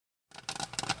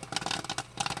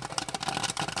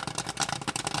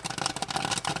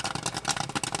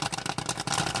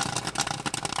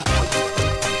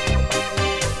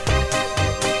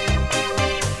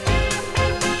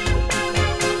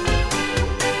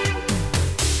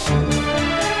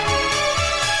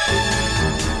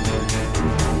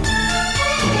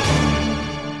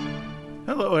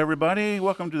everybody.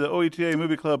 Welcome to the OETA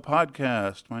Movie Club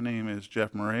podcast. My name is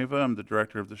Jeff Moreva. I'm the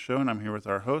director of the show, and I'm here with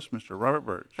our host, Mr. Robert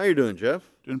Birch. How you doing, Jeff?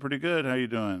 Doing pretty good. How you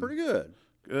doing? Pretty good.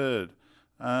 Good.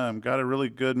 Got a really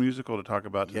good musical to talk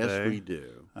about today. Yes, we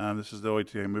do. This is the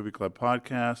OETA Movie Club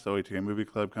podcast. The OETA Movie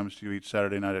Club comes to you each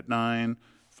Saturday night at 9,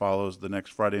 follows the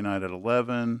next Friday night at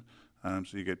 11, so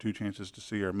you get two chances to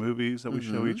see our movies that we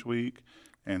show each week.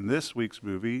 And this week's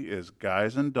movie is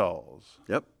Guys and Dolls.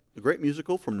 Yep. A great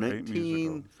musical from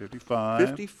 1955.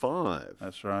 55.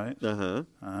 That's right.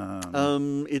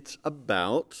 It's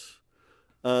about,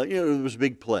 it was a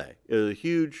big play. It was a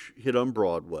huge hit on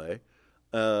Broadway.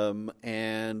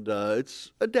 And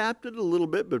it's adapted a little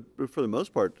bit, but for the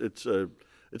most part, it's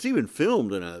even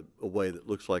filmed in a way that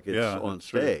looks like it's on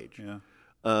stage. True.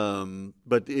 Yeah.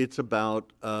 But it's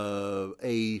about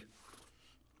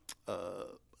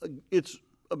it's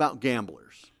about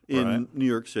gamblers in New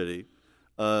York City.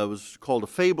 It was called A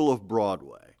Fable of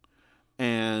Broadway.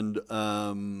 And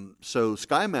so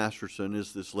Sky Masterson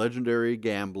is this legendary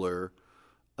gambler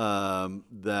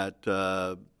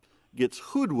that gets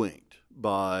hoodwinked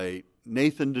by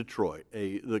Nathan Detroit,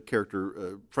 the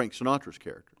character, Frank Sinatra's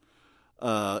character,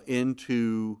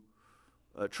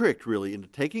 tricked really into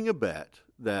taking a bet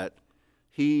that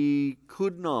he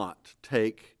could not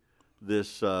take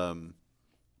this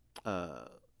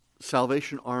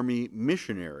Salvation Army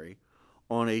missionary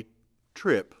on a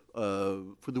trip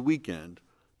for the weekend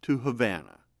to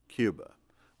Havana, Cuba,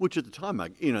 which at the time,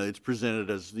 it's presented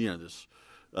as this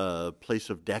place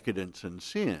of decadence and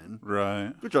sin,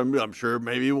 right? Which I'm sure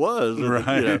maybe it was,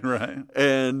 right?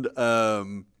 And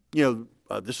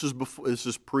this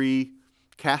is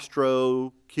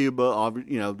pre-Castro, Cuba.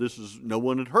 No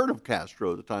one had heard of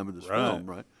Castro at the time of this film,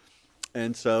 right?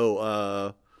 And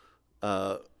so,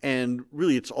 and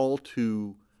really, it's all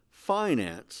to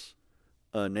finance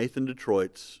Nathan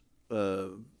Detroit's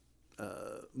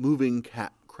moving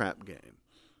crap game.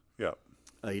 Yep.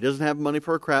 He doesn't have money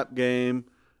for a crap game,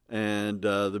 and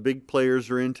the big players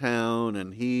are in town,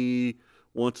 and he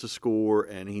wants to score,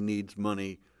 and he needs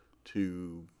money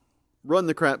to run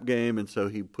the crap game, and so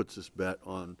he puts this bet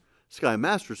on Sky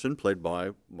Masterson, played by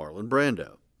Marlon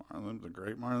Brando. The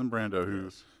great Marlon Brando,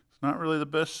 who's not really the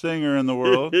best singer in the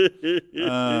world.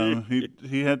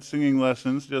 He had singing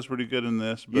lessons, just pretty good in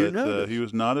this, but he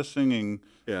was not a singing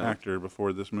actor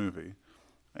before this movie.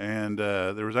 And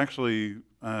there was actually,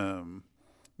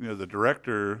 the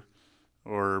director,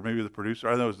 or maybe the producer,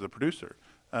 I know it was the producer,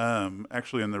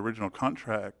 actually in the original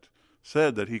contract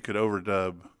said that he could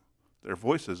overdub their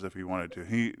voices if he wanted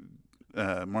to.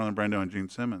 Marlon Brando and Gene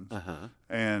Simmons,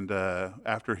 and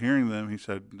after hearing them, he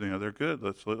said, they're good.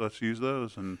 Let's use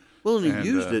those. And he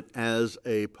used it as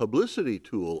a publicity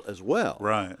tool as well,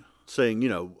 right? Saying,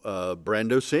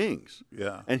 Brando sings,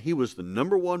 and he was the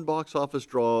 #1 box office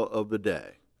draw of the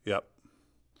day. Yep.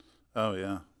 Oh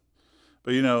yeah,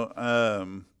 but I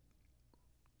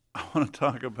want to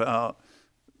talk about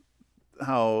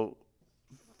how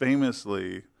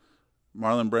famously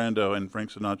Marlon Brando and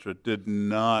Frank Sinatra did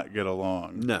not get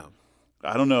along. No.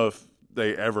 I don't know if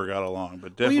they ever got along,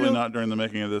 but definitely not during the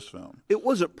making of this film. It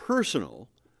wasn't personal.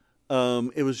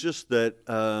 It was just that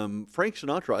Frank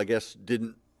Sinatra, I guess,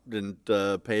 didn't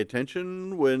pay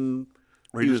attention when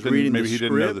he was reading the script. Maybe he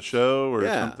didn't know the show or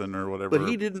something or whatever. But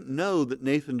he didn't know that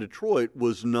Nathan Detroit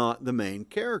was not the main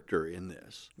character in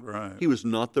this. Right. He was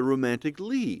not the romantic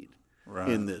lead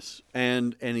in this.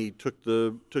 And he took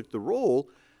the role.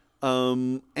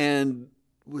 And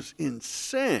was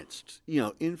incensed,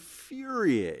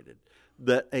 infuriated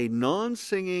that a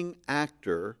non-singing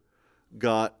actor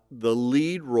got the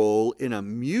lead role in a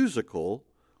musical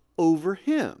over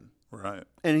him. Right.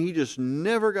 And he just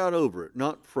never got over it,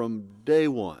 not from day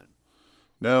one.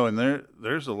 No, and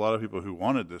there's a lot of people who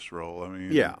wanted this role. I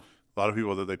mean, a lot of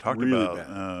people that they talked about.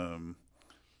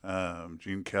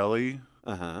 Gene Kelly.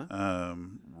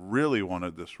 Really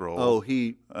wanted this role.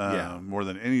 More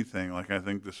than anything. Like, I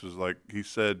think this was he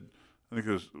said, I think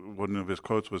it was one of his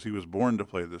quotes was he was born to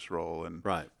play this role, and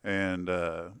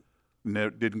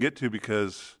didn't get to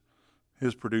because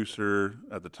his producer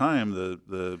at the time, it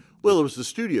was the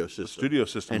studio system. The studio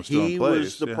system and was still in place. He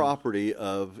was the property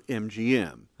of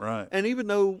MGM. Right. And even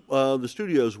though the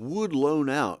studios would loan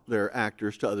out their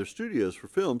actors to other studios for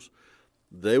films,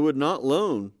 they would not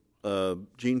loan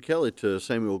Gene Kelly to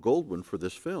Samuel Goldwyn for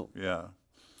this film. Yeah.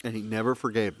 And he never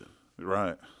forgave them.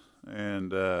 Right.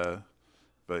 And,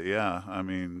 but yeah, I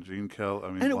mean, Gene Kelly,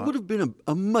 and it would have been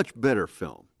a much better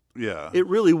film. Yeah. It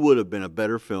really would have been a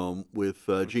better film with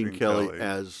Gene Kelly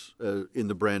as in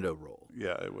the Brando role.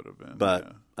 Yeah, it would have been.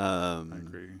 But I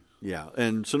agree. Yeah,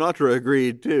 and Sinatra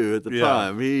agreed too at the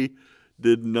time. He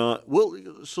did not. Well,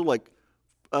 so like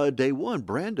day one,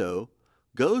 Brando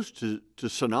goes to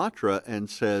Sinatra and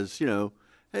says,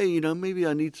 hey, maybe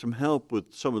I need some help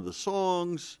with some of the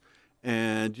songs,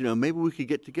 and maybe we could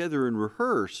get together and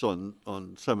rehearse on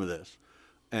some of this.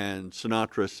 And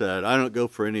Sinatra said, I don't go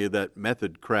for any of that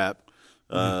method crap,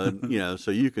 so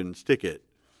you can stick it.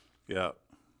 Yeah.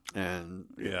 And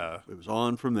it was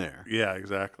on from there. Yeah,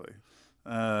 exactly.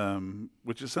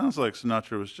 Which it sounds like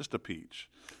Sinatra was just a peach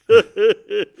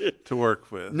to work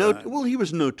with. Well, he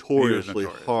was notoriously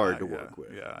hard to work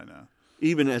with. Yeah, I know.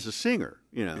 Even as a singer,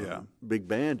 big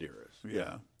band eras.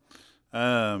 Yeah.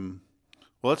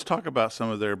 Well, let's talk about some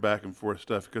of their back and forth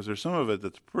stuff, because there's some of it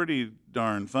that's pretty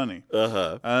darn funny.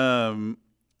 Uh-huh.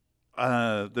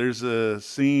 There's a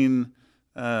scene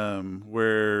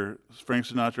where Frank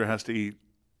Sinatra has to eat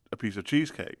a piece of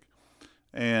cheesecake,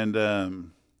 and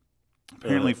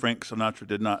apparently Frank Sinatra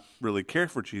did not really care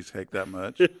for cheesecake that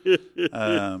much.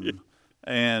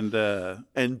 And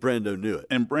Brando knew it.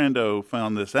 And Brando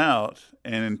found this out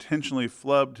and intentionally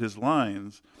flubbed his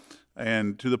lines,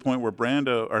 and to the point where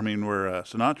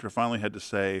Sinatra finally had to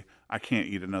say, I can't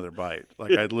eat another bite.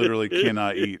 Like, I literally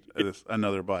cannot eat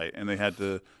another bite. And they had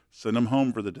to send him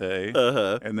home for the day.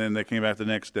 Uh-huh. And then they came back the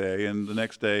next day. And the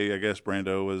next day, I guess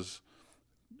Brando was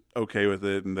okay with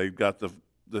it, and they got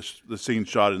the scene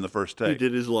shot in the first take. He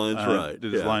did his lines right.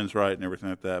 Did his lines right and everything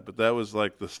like that. But that was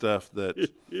like the stuff that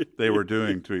they were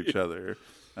doing to each other,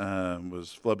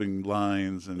 was flubbing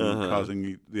lines and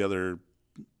causing the other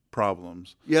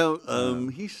problems. Yeah,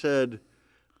 he said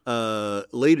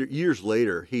years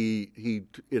later, he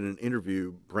in an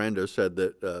interview, Brando said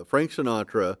that Frank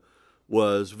Sinatra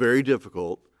was very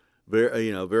difficult,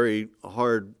 very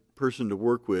hard person to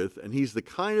work with, and he's the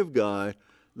kind of guy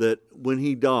that when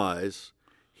he dies,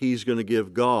 he's going to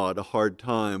give God a hard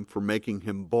time for making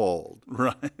him bald.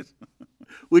 Right.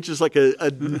 Which is like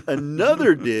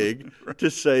another dig to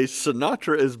say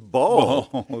Sinatra is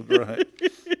bald. Right.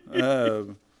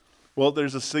 Well,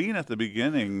 there's a scene at the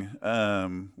beginning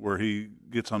where he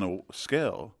gets on a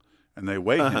scale and they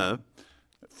weigh him,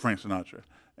 Frank Sinatra,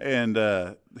 and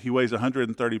he weighs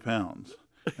 130 pounds.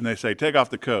 And they say, take off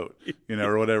the coat,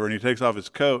 or whatever. And he takes off his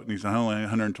coat, and he's only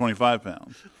 125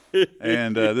 pounds.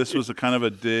 And this was a kind of a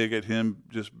dig at him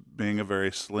just being a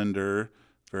very slender,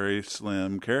 very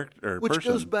slim character. Which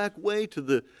goes back way to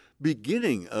the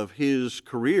beginning of his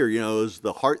career, as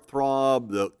the heartthrob,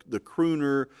 the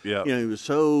crooner. Yeah. He was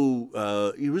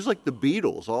so he was like the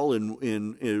Beatles, all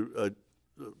in a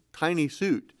tiny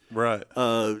suit, right?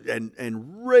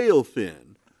 And rail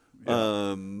thin.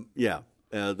 Yeah.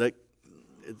 That.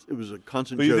 It was a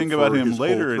constant. But you joke think about him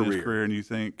later in his career, and you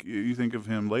think of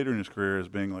him later in his career as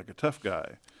being like a tough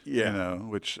guy. Yeah.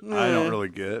 Which I don't really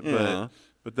get,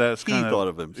 but that's kind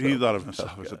of he thought of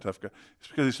himself as a tough guy. It's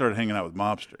because he started hanging out with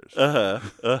mobsters.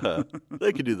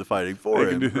 They could do the fighting for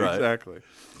him, right? Exactly.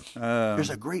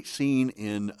 There's a great scene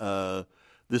in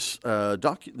this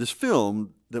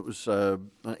film that was on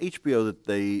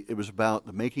HBO it was about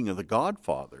the making of The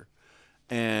Godfather.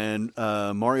 And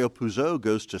Mario Puzo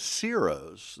goes to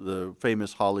Ciro's, the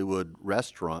famous Hollywood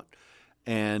restaurant,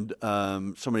 and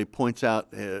somebody points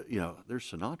out, there's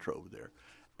Sinatra over there.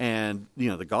 And,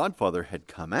 The Godfather had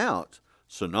come out.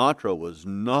 Sinatra was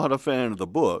not a fan of the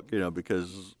book,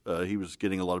 because he was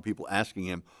getting a lot of people asking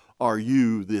him, are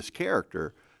you this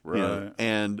character? Right.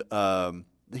 And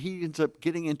he ends up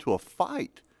getting into a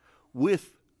fight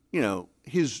with,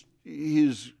 his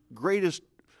greatest.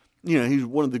 He's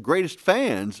one of the greatest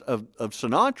fans of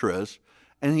Sinatra's,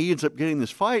 and he ends up getting this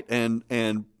fight, and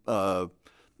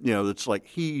it's like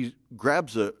he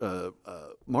grabs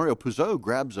Mario Puzo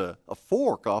grabs a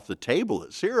fork off the table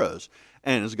at Ciro's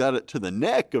and has got it to the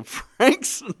neck of Frank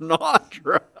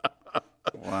Sinatra.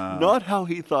 Wow. Not how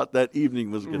he thought that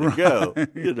evening was going to go,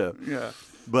 Yeah.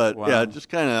 But just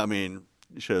kind of,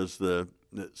 shows that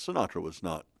Sinatra was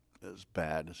not as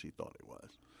bad as he thought he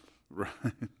was. Right.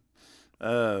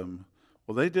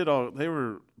 Well, they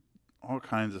were all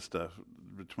kinds of stuff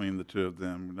between the two of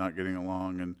them not getting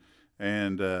along,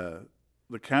 and the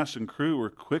cast and crew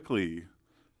were quickly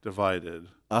divided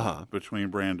between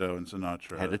Brando and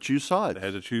Sinatra. Had to choose sides. They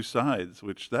had to choose sides,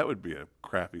 which that would be a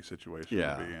crappy situation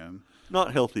to be in.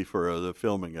 Not healthy for the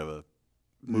filming of a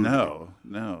movie.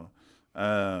 No.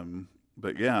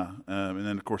 But yeah, and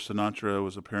then of course Sinatra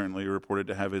was apparently reported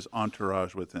to have his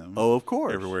entourage with him. Oh, of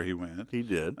course, everywhere he went, he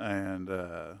did. And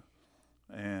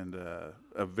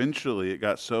eventually, it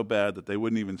got so bad that they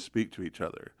wouldn't even speak to each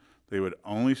other. They would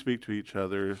only speak to each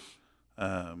other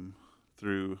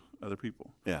through other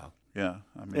people. Yeah.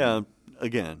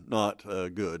 Again, not a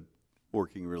good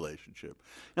working relationship.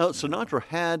 Now, Sinatra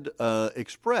had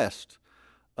expressed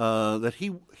that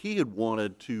he had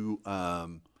wanted to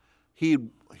he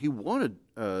wanted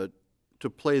to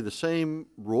play the same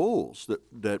roles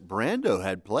that Brando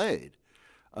had played.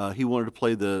 He wanted to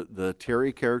play the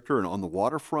Terry character and On the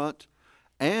Waterfront,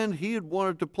 and he had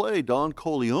wanted to play Don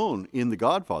Corleone in The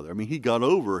Godfather. I mean, he got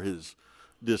over his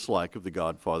dislike of The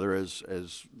Godfather as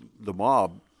the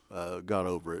mob got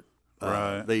over it.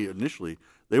 Right. They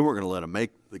weren't going to let him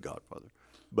make The Godfather,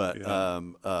 but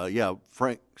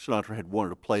Frank Sinatra had wanted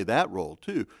to play that role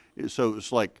too. So it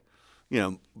was like,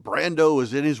 Brando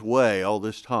was in his way all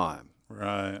this time.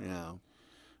 Right.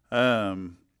 Yeah.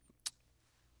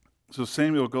 So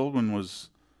Samuel Goldwyn was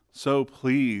so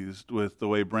pleased with the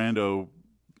way Brando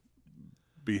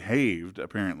behaved,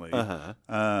 apparently, on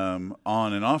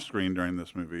and off screen during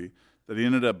this movie, that he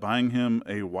ended up buying him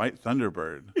a white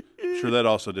Thunderbird. I'm sure that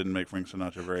also didn't make Frank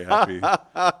Sinatra very happy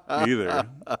either.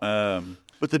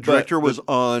 But the director was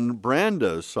on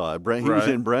Brando's side. He was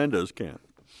in Brando's camp.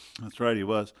 That's right, he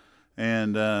was.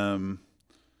 And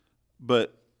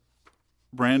but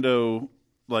Brando,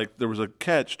 there was a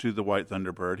catch to the White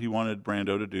Thunderbird. He wanted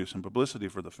Brando to do some publicity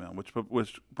for the film, which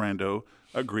Brando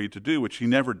agreed to do, which he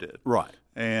never did. Right.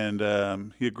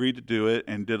 And he agreed to do it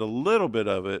and did a little bit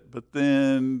of it, but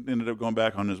then ended up going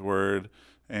back on his word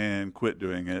and quit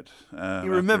doing it. He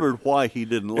remembered why he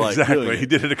didn't like doing it. He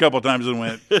did it a couple times and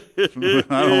went, I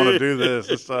don't want to do this.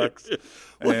 This sucks.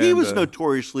 Well, he was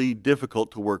notoriously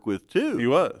difficult to work with, too. He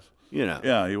was.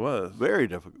 Yeah, he was. Very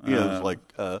difficult. It was like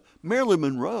Marilyn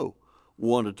Monroe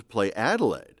wanted to play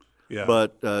Adelaide. Yeah.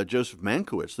 But Joseph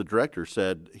Mankiewicz, the director,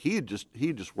 said he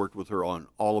just worked with her on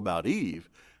All About Eve.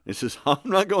 He says, I'm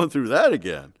not going through that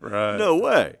again. Right. No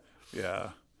way. Yeah.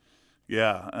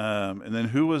 Yeah. And then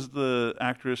who was the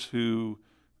actress who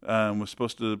was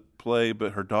supposed to play,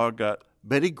 but her dog got...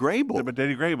 Betty Grable.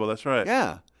 Betty Grable, that's right.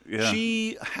 Yeah.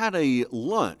 She had a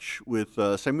lunch with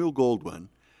Samuel Goldwyn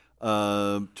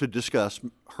to discuss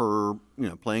her,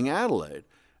 playing Adelaide.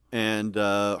 And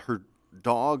her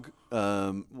dog,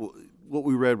 what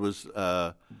we read was...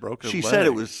 broken she leg. said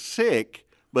it was sick,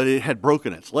 but it had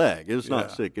broken its leg. It was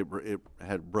not sick. It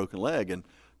had a broken leg. And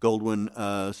Goldwyn,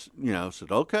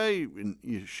 said, okay,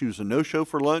 she was a no-show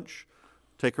for lunch,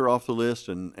 take her off the list,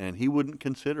 and he wouldn't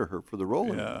consider her for the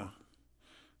role anymore.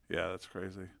 Yeah, that's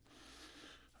crazy.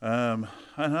 I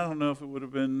don't know if it would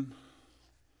have been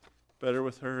better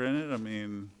with her in it. I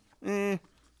mean, I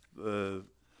don't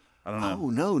know.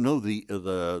 Oh no,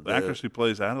 the actress who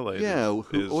plays Adelaide. Yeah,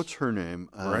 is what's her name?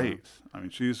 Great. I mean,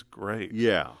 she's great.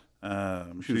 Yeah,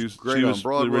 she was great on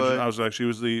Broadway. I was like,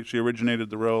 she originated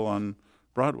the role on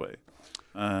Broadway.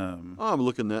 I'm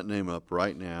looking that name up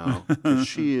right now.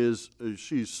 She's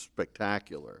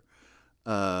spectacular.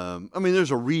 I mean,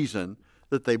 there's a reason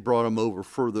that they brought him over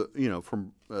for the,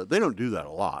 from they don't do that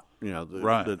a lot,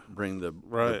 that bring the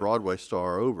Broadway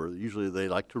star over. Usually they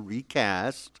like to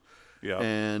recast,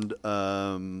 and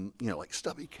like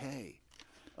Stubby Kaye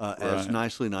as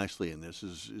nicely in this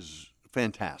is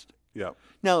fantastic. Yeah.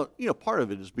 Now, part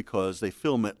of it is because they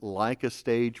film it like a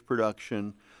stage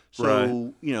production.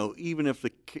 So, even if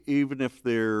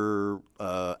their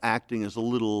acting is a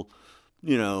little,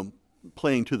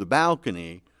 playing to the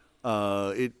balcony,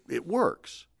 it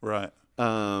works. Right.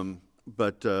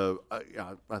 But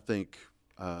I think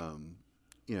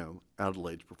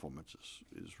Adelaide's performance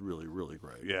is really, really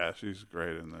great. Yeah, she's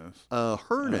great in this.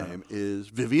 Her name is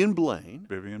Vivian Blaine.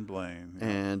 Vivian Blaine.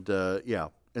 Yeah.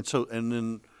 And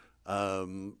then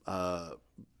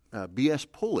B.S.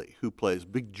 Pulley, who plays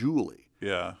Big Julie.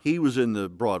 Yeah, he was in the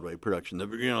Broadway production, the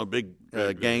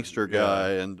big gangster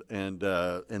guy, and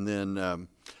then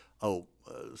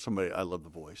somebody, I love the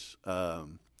voice.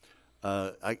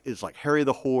 It's like Harry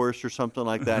the Horse or something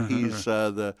like that. He's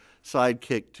the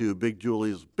sidekick to Big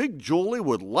Julie's. Big Julie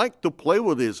would like to play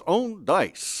with his own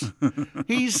dice.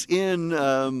 He's in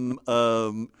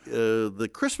the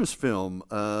Christmas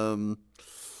film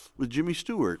with Jimmy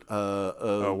Stewart.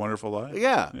 A Wonderful Life?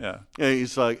 Yeah.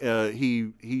 He's like,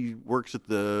 he works at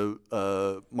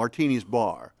the Martini's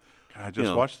bar. God, I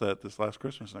just watched that this last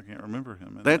Christmas, and I can't remember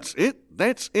him. That's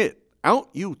it. Out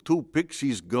you two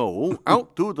pixies go,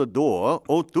 out through the door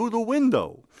or through the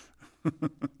window.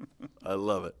 I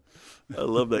love it. I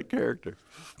love that character.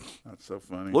 That's so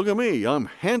funny. Look at me. I'm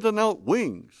handing out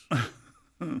wings.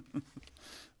 Well,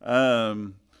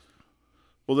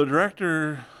 the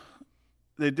director...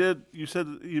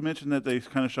 You mentioned that they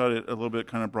kind of shot it a little bit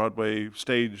kind of Broadway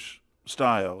stage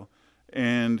style,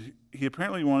 and he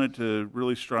apparently wanted to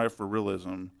really strive for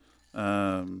realism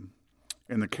in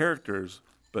the characters,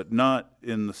 but not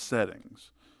in the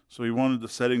settings. So he wanted the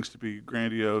settings to be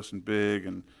grandiose and big,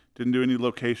 and didn't do any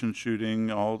location shooting.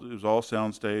 It was all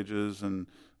sound stages, and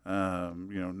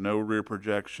no rear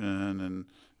projection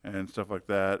and stuff like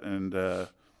that. And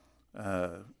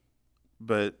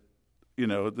but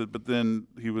then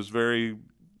he was very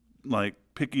like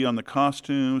picky on the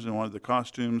costumes and wanted the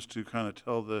costumes to kind of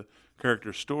tell the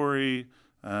character's story.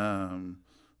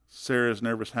 Sarah's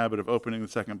nervous habit of opening the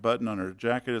second button on her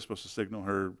jacket is supposed to signal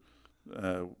her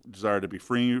desire to be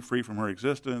free from her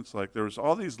existence. Like there was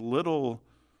all these little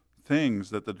things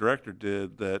that the director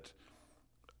did that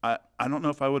I don't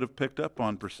know if I would have picked up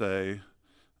on per se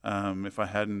if I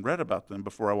hadn't read about them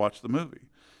before I watched the movie.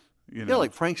 Yeah,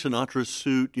 like Frank Sinatra's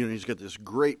suit. He's got this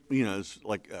great, it's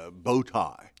like a bow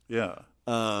tie. Yeah.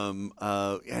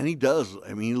 And he does.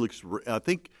 I mean, he looks. I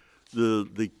think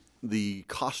the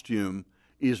costume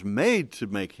is made to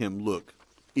make him look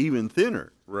even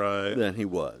thinner, right, than he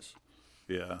was.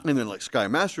 Yeah. And then like Sky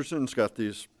Masterson's got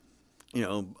these,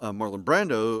 Marlon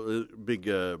Brando big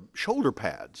shoulder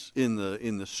pads in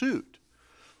the suit,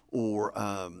 or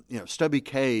Stubby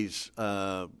Kaye's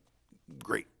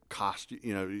great costume.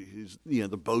 He's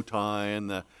the bow tie and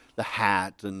the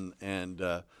hat and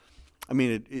I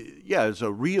mean it's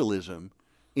a realism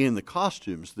in the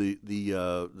costumes.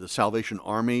 The Salvation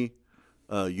Army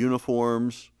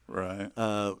uniforms, right?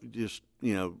 Just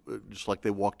like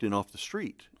they walked in off the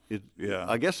street. Yeah.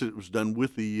 I guess it was done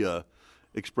with the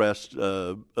expressed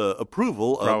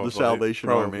approval of the Salvation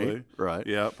Army, right?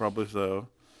 Yeah, probably so.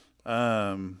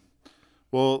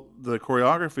 Well, the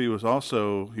choreography was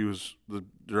also the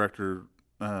director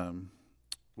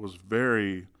was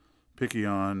very picky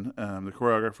on. The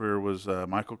choreographer was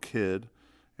Michael Kidd,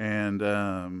 and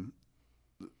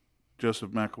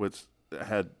Joseph Mankiewicz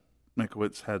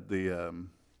had the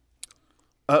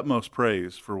utmost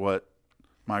praise for what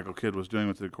Michael Kidd was doing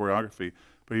with the choreography,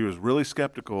 but he was really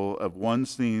skeptical of one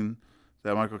scene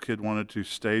that Michael Kidd wanted to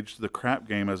stage the crap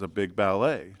game as a big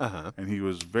ballet, and he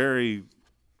was very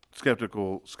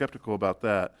skeptical about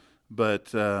that. But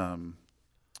the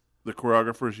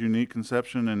choreographer's unique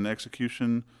conception and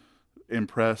execution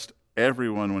impressed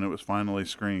everyone when it was finally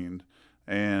screened.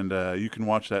 And you can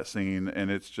watch that scene, and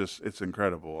it's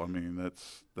incredible. I mean,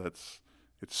 it's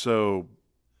so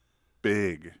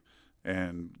big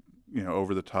and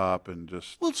over the top and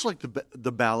just. Well, it's like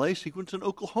the ballet sequence in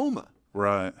Oklahoma,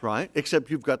 right? Right. Except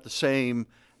you've got the same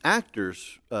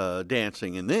actors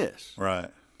dancing in this, right?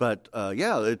 But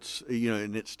it's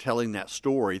and it's telling that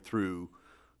story through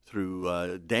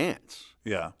dance.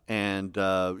 Yeah. And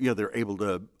they're able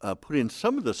to put in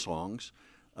some of the songs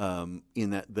in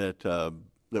that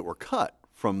were cut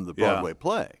from the Broadway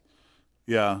play.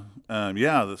 Yeah.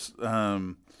 This A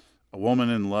Woman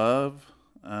in Love.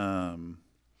 No,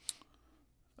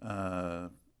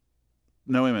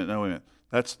 wait a minute.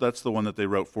 That's the one that they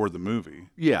wrote for the movie.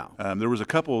 Yeah. There was a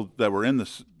couple that were in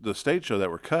the stage show that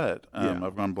were cut.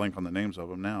 I've gone blank on the names of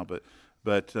them now,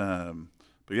 but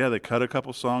yeah, they cut a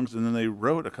couple songs and then they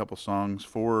wrote a couple songs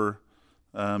for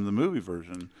the movie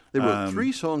version. They wrote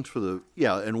 3 songs for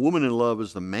and Woman in Love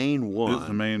is the main one. It's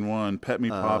the main one. Pet Me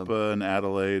Papa and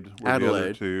Adelaide were the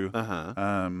other two.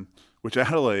 Which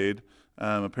Adelaide,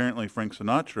 apparently Frank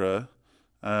Sinatra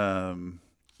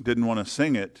didn't want to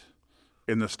sing it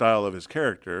in the style of his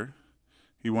character.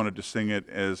 He wanted to sing it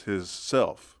as his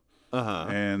self.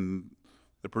 And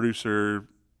the producer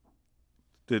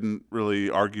didn't really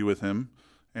argue with him.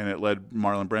 And it led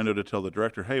Marlon Brando to tell the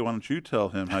director, hey, why don't you tell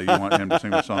him how you want him to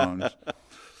sing the songs?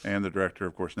 And the director,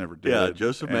 of course, never did. Yeah,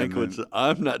 Joseph Mankiewicz said,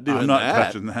 I'm not doing that. I'm not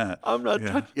touching that. I'm not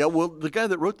touching. Yeah, well, the guy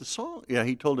that wrote the song,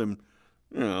 he told him,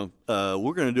 we're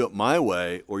going to do it my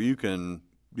way, or you can.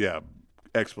 Yeah,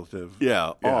 expletive.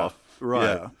 Yeah, off. Right.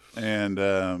 Yeah. And,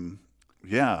 and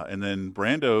then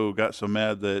Brando got so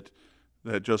mad that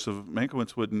Joseph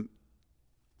Mankiewicz wouldn't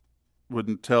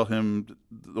tell him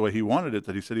the way he wanted it,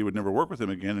 that he said he would never work with him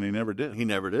again, and he never did. He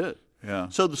never did. Yeah.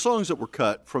 So the songs that were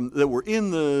cut that were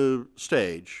in the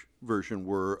stage version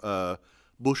were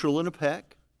 "Bushel and a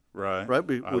Peck," right?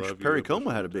 Which Perry Como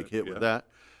had a big hit with that,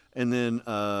 and then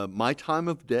 "My Time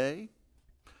of Day,"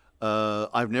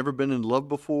 "I've Never Been in Love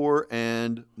Before,"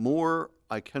 and "More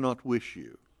I Cannot Wish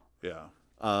You." Yeah.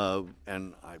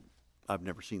 And I've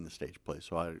never seen the stage play,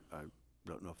 so I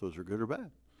don't know if those are good or bad.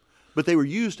 But they were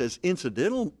used as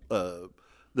incidental.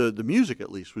 The music,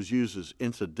 at least, was used as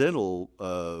incidental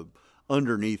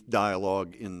underneath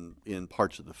dialogue in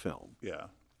parts of the film. Yeah.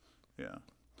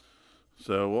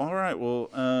 So, all right. Well,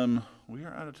 we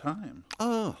are out of time.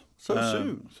 Oh,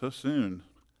 soon. So soon.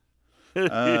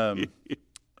 I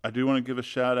do want to give a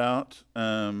shout out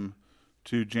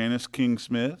to Janice King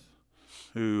Smith,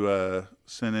 who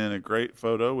sent in a great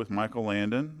photo with Michael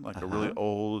Landon, like a really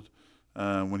old.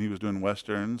 When he was doing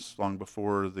westerns long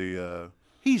before the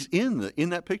He's in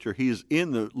that picture. He is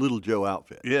in the Little Joe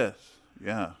outfit. Yes.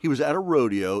 Yeah. He was at a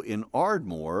rodeo in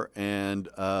Ardmore, and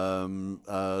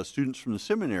students from the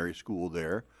seminary school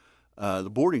there, the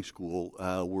boarding school,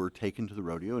 were taken to the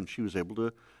rodeo, and she was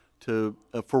able to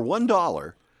for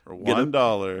 $1. For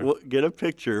 $1. Get a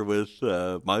picture with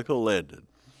Michael Landon.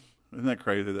 Isn't that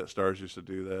crazy that stars used to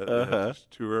do that?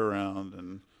 Just tour around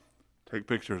and take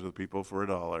pictures with people for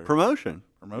 $1. Promotion.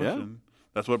 Yeah.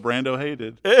 That's what Brando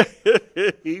hated.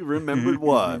 He remembered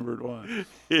why. Like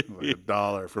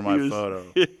 $1 for my photo.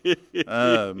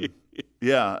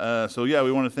 So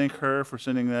we want to thank her for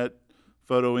sending that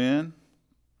photo in.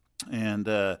 And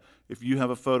if you have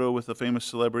a photo with a famous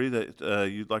celebrity that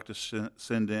you'd like to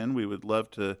send in, we would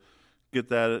love to get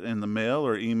that in the mail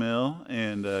or email.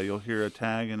 And you'll hear a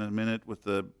tag in a minute with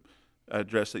the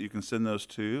address that you can send those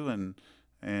to.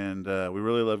 And we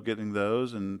really love getting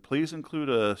those. And please include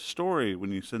a story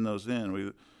when you send those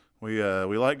in. We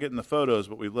like getting the photos,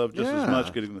 but we love just as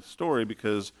much getting the story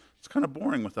because it's kind of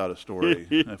boring without a story.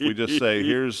 If we just say,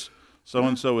 here's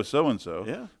so-and-so with so-and-so.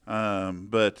 Yeah.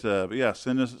 But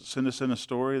send us in a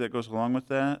story that goes along with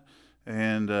that.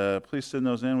 And please send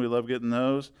those in. We love getting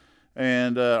those.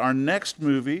 And our next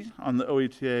movie on the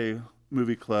OETA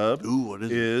Movie Club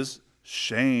is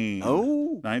Shane.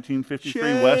 1953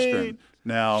 Shane. Western.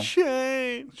 Now,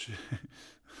 Shane.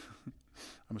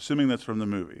 I'm assuming that's from the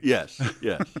movie. Yes.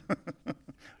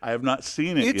 I have not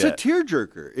seen it yet. It's a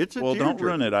tearjerker. Well, don't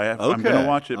ruin it. I'm going to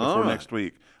watch it before next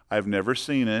week. I've never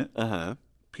seen it.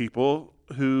 People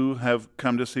who have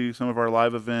come to see some of our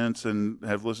live events and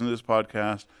have listened to this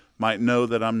podcast might know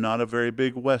that I'm not a very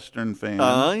big Western fan.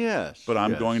 Yes. But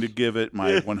I'm going to give it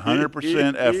my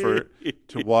 100% effort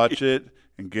to watch it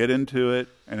and get into it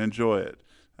and enjoy it.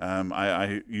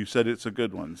 You said it's a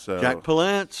good one. So Jack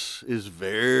Palance is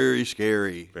very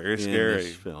scary. Very scary in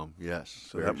this film. Yes.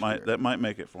 So that might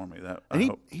make it for me.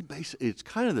 He basically, it's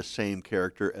kind of the same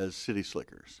character as City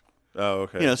Slickers. Oh,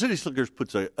 okay. City Slickers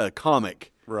puts a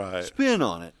comic spin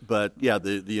on it, but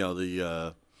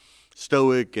the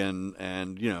stoic and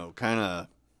kind of,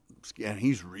 and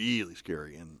he's really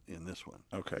scary in this one.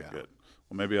 Okay, good.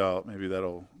 Well, maybe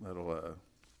that'll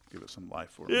give it some life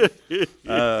for me.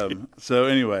 So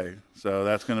anyway,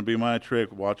 that's going to be my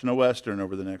trick, watching a Western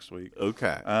over the next week.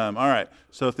 Okay. All right.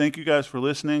 So thank you guys for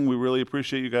listening. We really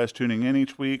appreciate you guys tuning in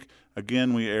each week.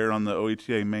 Again, we air on the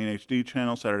OETA Main HD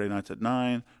channel Saturday nights at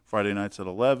 9, Friday nights at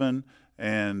 11.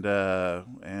 And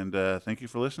thank you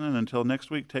for listening. Until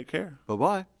next week, take care.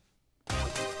 Bye-bye.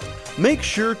 Make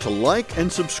sure to like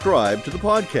and subscribe to the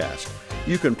podcast.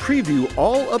 You can preview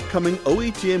all upcoming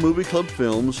OETA Movie Club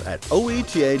films at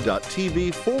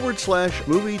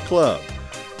oeta.tv/movie club.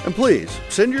 And please,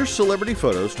 send your celebrity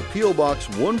photos to P.O. Box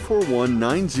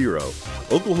 14190,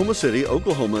 Oklahoma City,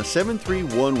 Oklahoma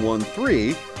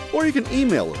 73113, or you can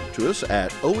email them to us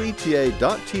at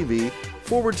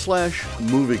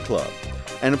oeta.tv/movie club.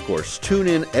 And of course, tune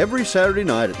in every Saturday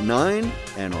night at 9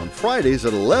 and on Fridays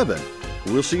at 11.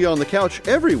 We'll see you on the couch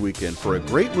every weekend for a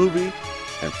great movie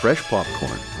and fresh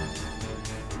popcorn.